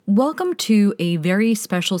Welcome to a very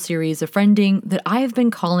special series of friending that I have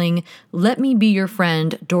been calling Let Me Be Your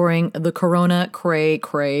Friend during the Corona Cray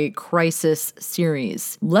Cray Crisis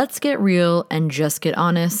series. Let's get real and just get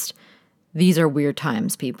honest. These are weird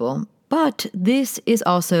times, people. But this is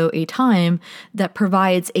also a time that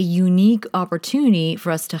provides a unique opportunity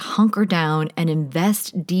for us to hunker down and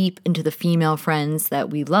invest deep into the female friends that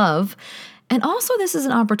we love. And also, this is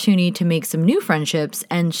an opportunity to make some new friendships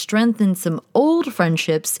and strengthen some old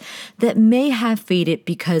friendships that may have faded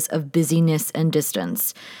because of busyness and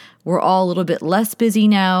distance. We're all a little bit less busy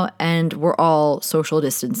now, and we're all social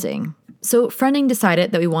distancing. So Friending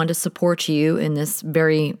decided that we wanted to support you in this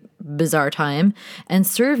very bizarre time and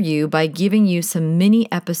serve you by giving you some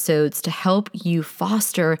mini episodes to help you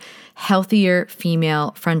foster healthier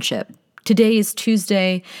female friendship. Today is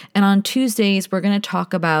Tuesday, and on Tuesdays, we're going to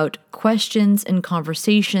talk about questions and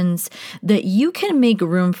conversations that you can make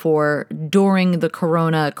room for during the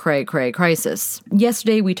Corona Cray Cray crisis.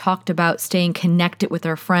 Yesterday, we talked about staying connected with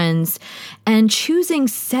our friends and choosing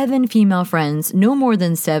 7 female friends, no more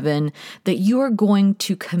than 7, that you are going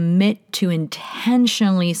to commit to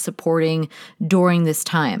intentionally supporting during this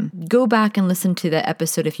time. Go back and listen to that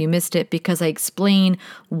episode if you missed it, because I explain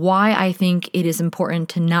why I think it is important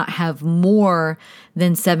to not have more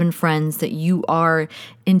than 7 friends that you are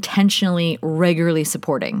intentionally, regularly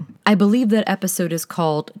supporting. I believe that episode is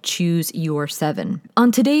called Choose Your 7.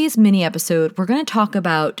 On today's mini episode, we're going to talk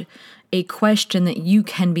about a question that you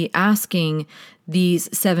can be asking these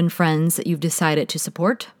 7 friends that you've decided to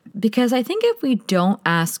support. Because I think if we don't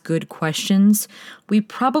ask good questions, we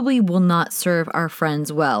probably will not serve our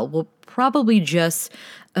friends well. We'll probably just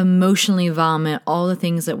emotionally vomit all the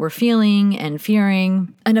things that we're feeling and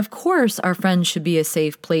fearing. And of course, our friends should be a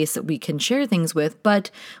safe place that we can share things with,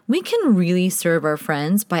 but we can really serve our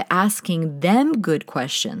friends by asking them good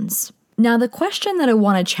questions. Now, the question that I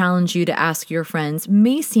want to challenge you to ask your friends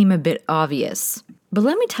may seem a bit obvious, but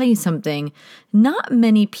let me tell you something. Not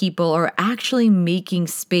many people are actually making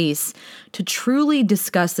space to truly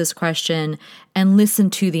discuss this question and listen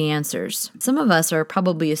to the answers. Some of us are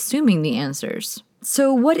probably assuming the answers.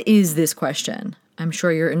 So what is this question? I'm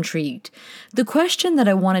sure you're intrigued. The question that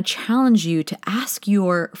I want to challenge you to ask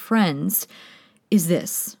your friends is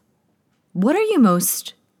this: what are you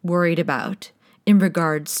most worried about in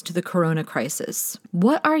regards to the corona crisis?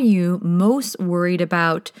 What are you most worried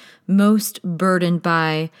about, most burdened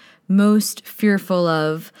by, most fearful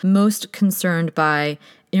of, most concerned by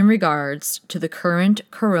in regards to the current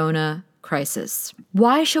corona crisis?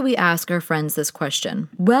 Why should we ask our friends this question?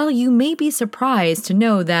 Well, you may be surprised to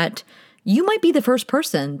know that you might be the first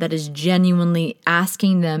person that is genuinely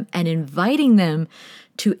asking them and inviting them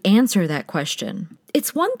to answer that question.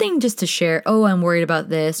 It's one thing just to share, oh, I'm worried about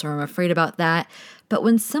this or I'm afraid about that. But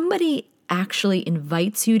when somebody actually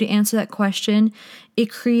invites you to answer that question, it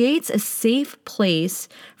creates a safe place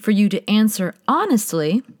for you to answer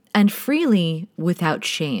honestly and freely without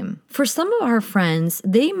shame. For some of our friends,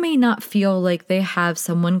 they may not feel like they have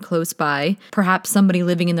someone close by, perhaps somebody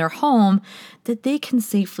living in their home, that they can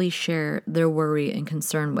safely share their worry and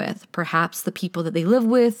concern with. Perhaps the people that they live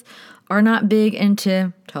with are not big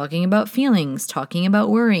into talking about feelings, talking about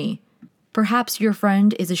worry. Perhaps your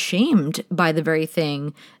friend is ashamed by the very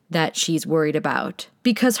thing that she's worried about,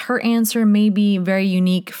 because her answer may be very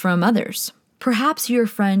unique from others. Perhaps your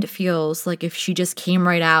friend feels like if she just came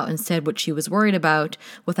right out and said what she was worried about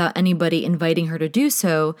without anybody inviting her to do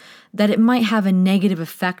so, that it might have a negative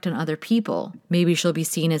effect on other people. Maybe she'll be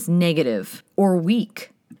seen as negative or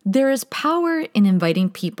weak. There is power in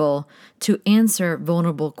inviting people to answer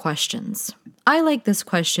vulnerable questions. I like this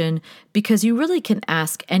question because you really can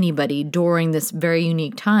ask anybody during this very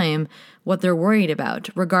unique time what they're worried about,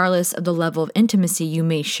 regardless of the level of intimacy you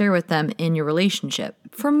may share with them in your relationship.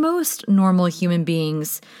 For most normal human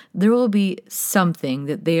beings, there will be something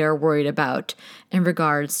that they are worried about in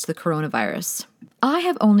regards to the coronavirus. I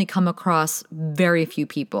have only come across very few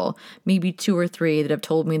people, maybe 2 or 3, that have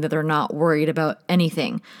told me that they're not worried about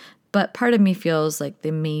anything. But part of me feels like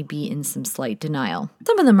they may be in some slight denial.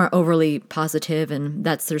 Some of them are overly positive, and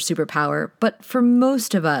that's their superpower. But for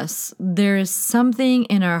most of us, there is something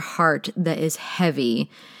in our heart that is heavy,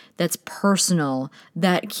 that's personal,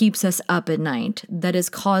 that keeps us up at night, that is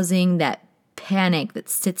causing that panic that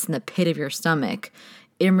sits in the pit of your stomach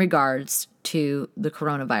in regards to the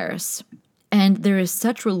coronavirus. And there is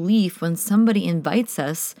such relief when somebody invites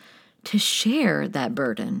us to share that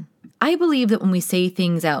burden. I believe that when we say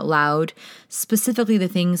things out loud, specifically the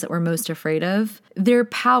things that we're most afraid of, their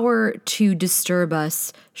power to disturb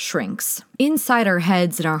us shrinks. Inside our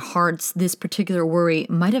heads and our hearts, this particular worry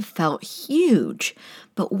might have felt huge,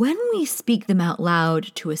 but when we speak them out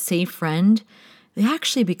loud to a safe friend, they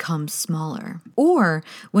actually become smaller. Or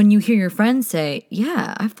when you hear your friend say,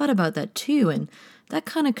 yeah, I've thought about that too, and that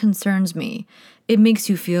kind of concerns me, it makes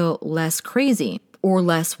you feel less crazy or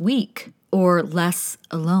less weak or less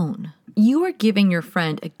alone. You are giving your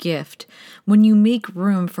friend a gift when you make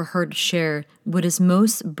room for her to share what is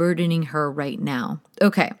most burdening her right now.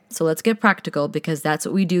 Okay, so let's get practical because that's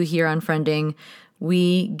what we do here on Friending.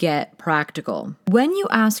 We get practical. When you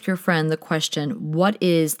ask your friend the question, what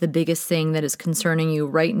is the biggest thing that is concerning you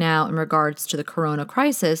right now in regards to the corona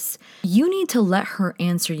crisis, you need to let her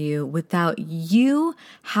answer you without you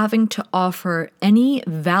having to offer any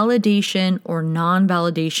validation or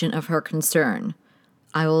non-validation of her concern.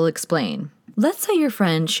 I will explain. Let's say your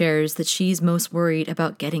friend shares that she's most worried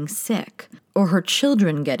about getting sick, or her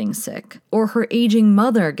children getting sick, or her aging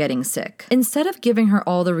mother getting sick. Instead of giving her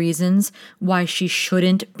all the reasons why she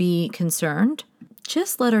shouldn't be concerned,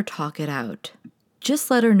 just let her talk it out.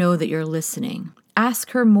 Just let her know that you're listening.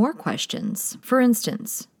 Ask her more questions. For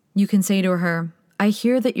instance, you can say to her, I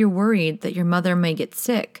hear that you're worried that your mother may get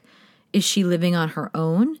sick. Is she living on her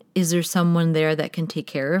own? Is there someone there that can take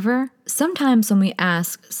care of her? Sometimes when we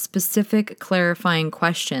ask specific clarifying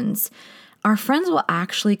questions, our friends will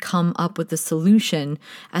actually come up with a solution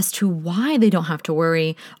as to why they don't have to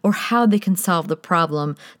worry or how they can solve the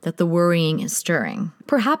problem that the worrying is stirring.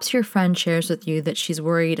 Perhaps your friend shares with you that she's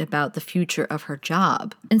worried about the future of her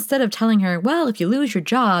job. Instead of telling her, well, if you lose your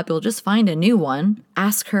job, you'll just find a new one,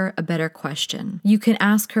 ask her a better question. You can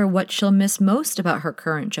ask her what she'll miss most about her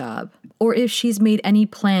current job, or if she's made any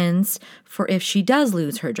plans for if she does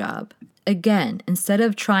lose her job. Again, instead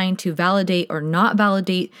of trying to validate or not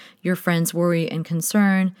validate your friend's worry and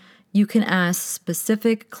concern, you can ask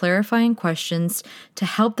specific, clarifying questions to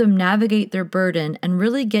help them navigate their burden and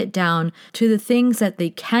really get down to the things that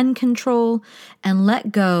they can control and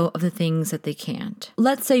let go of the things that they can't.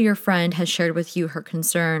 Let's say your friend has shared with you her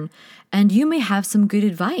concern, and you may have some good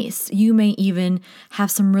advice. You may even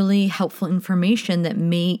have some really helpful information that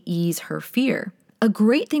may ease her fear. A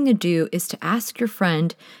great thing to do is to ask your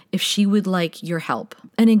friend if she would like your help.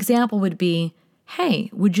 An example would be,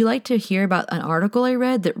 hey, would you like to hear about an article I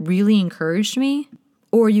read that really encouraged me?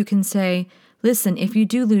 Or you can say, listen, if you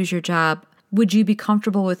do lose your job, would you be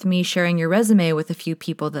comfortable with me sharing your resume with a few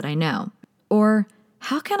people that I know? Or,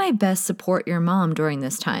 how can I best support your mom during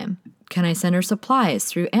this time? Can I send her supplies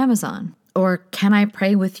through Amazon? Or can I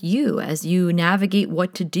pray with you as you navigate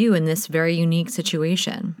what to do in this very unique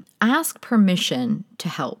situation? Ask permission to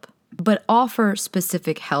help, but offer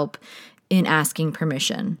specific help in asking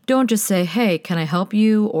permission. Don't just say, hey, can I help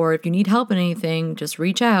you? Or if you need help in anything, just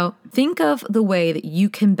reach out. Think of the way that you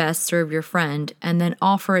can best serve your friend and then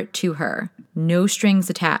offer it to her. No strings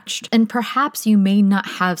attached. And perhaps you may not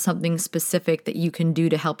have something specific that you can do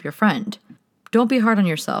to help your friend. Don't be hard on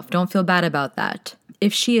yourself. Don't feel bad about that.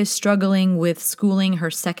 If she is struggling with schooling her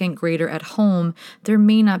second grader at home, there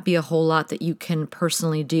may not be a whole lot that you can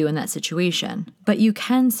personally do in that situation. But you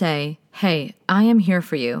can say, hey, I am here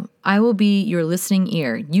for you. I will be your listening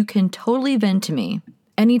ear. You can totally vent to me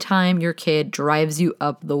anytime your kid drives you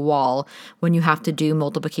up the wall when you have to do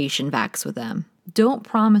multiplication facts with them. Don't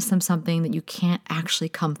promise them something that you can't actually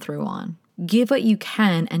come through on. Give what you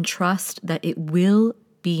can and trust that it will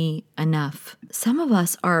be enough. Some of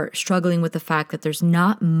us are struggling with the fact that there's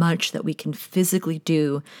not much that we can physically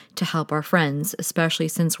do to help our friends, especially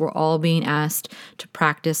since we're all being asked to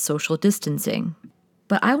practice social distancing.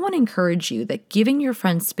 But I want to encourage you that giving your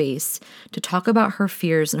friend space to talk about her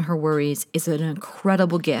fears and her worries is an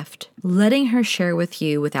incredible gift. Letting her share with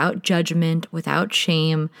you without judgment, without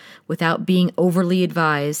shame, without being overly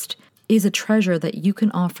advised is a treasure that you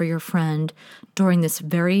can offer your friend during this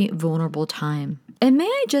very vulnerable time. And may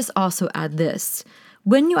I just also add this?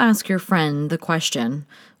 When you ask your friend the question,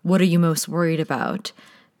 what are you most worried about?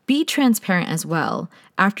 Be transparent as well.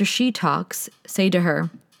 After she talks, say to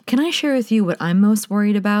her, can I share with you what I'm most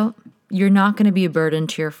worried about? You're not going to be a burden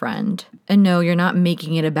to your friend. And no, you're not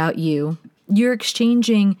making it about you. You're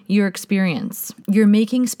exchanging your experience. You're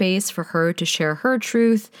making space for her to share her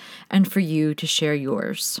truth and for you to share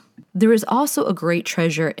yours. There is also a great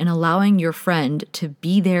treasure in allowing your friend to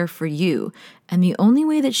be there for you. And the only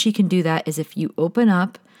way that she can do that is if you open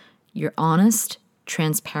up, you're honest,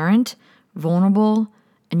 transparent, vulnerable,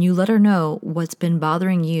 and you let her know what's been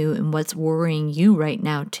bothering you and what's worrying you right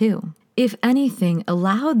now too. If anything,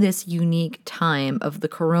 allow this unique time of the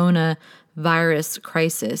coronavirus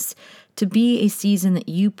crisis to be a season that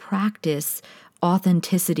you practice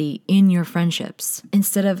authenticity in your friendships.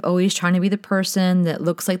 Instead of always trying to be the person that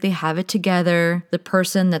looks like they have it together, the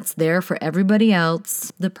person that's there for everybody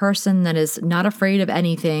else, the person that is not afraid of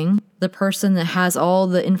anything, the person that has all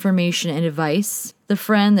the information and advice, the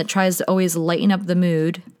friend that tries to always lighten up the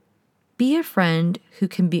mood. Be a friend who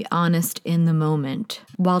can be honest in the moment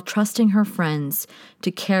while trusting her friends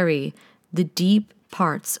to carry the deep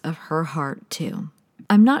parts of her heart too.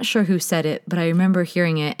 I'm not sure who said it, but I remember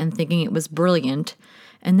hearing it and thinking it was brilliant,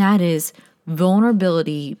 and that is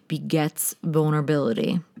vulnerability begets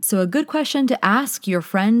vulnerability. So a good question to ask your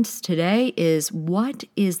friends today is, what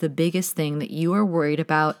is the biggest thing that you are worried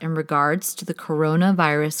about in regards to the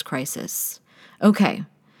coronavirus crisis? Okay,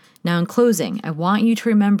 now in closing, I want you to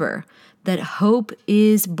remember that hope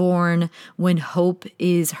is born when hope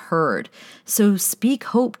is heard. So speak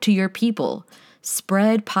hope to your people.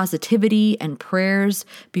 Spread positivity and prayers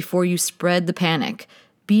before you spread the panic.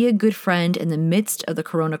 Be a good friend in the midst of the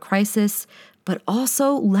corona crisis, but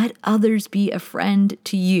also let others be a friend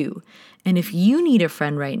to you. And if you need a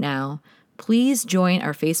friend right now, please join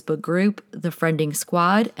our Facebook group, The Friending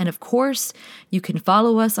Squad. And of course, you can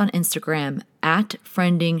follow us on Instagram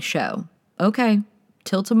 @FriendingShow. Okay,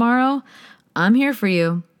 till tomorrow, I'm here for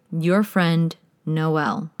you, your friend,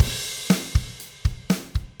 Noelle.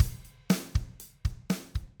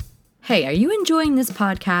 Hey, are you enjoying this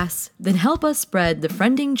podcast? Then help us spread the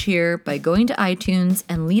friending cheer by going to iTunes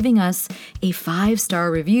and leaving us a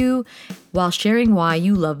 5-star review while sharing why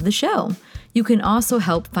you love the show. You can also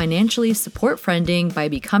help financially support Friending by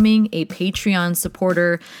becoming a Patreon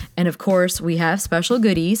supporter. And of course, we have special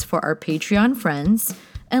goodies for our Patreon friends.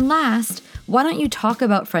 And last, why don't you talk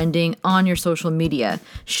about Friending on your social media?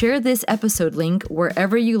 Share this episode link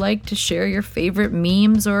wherever you like to share your favorite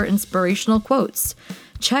memes or inspirational quotes.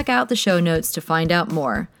 Check out the show notes to find out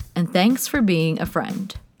more. And thanks for being a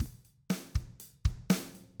friend.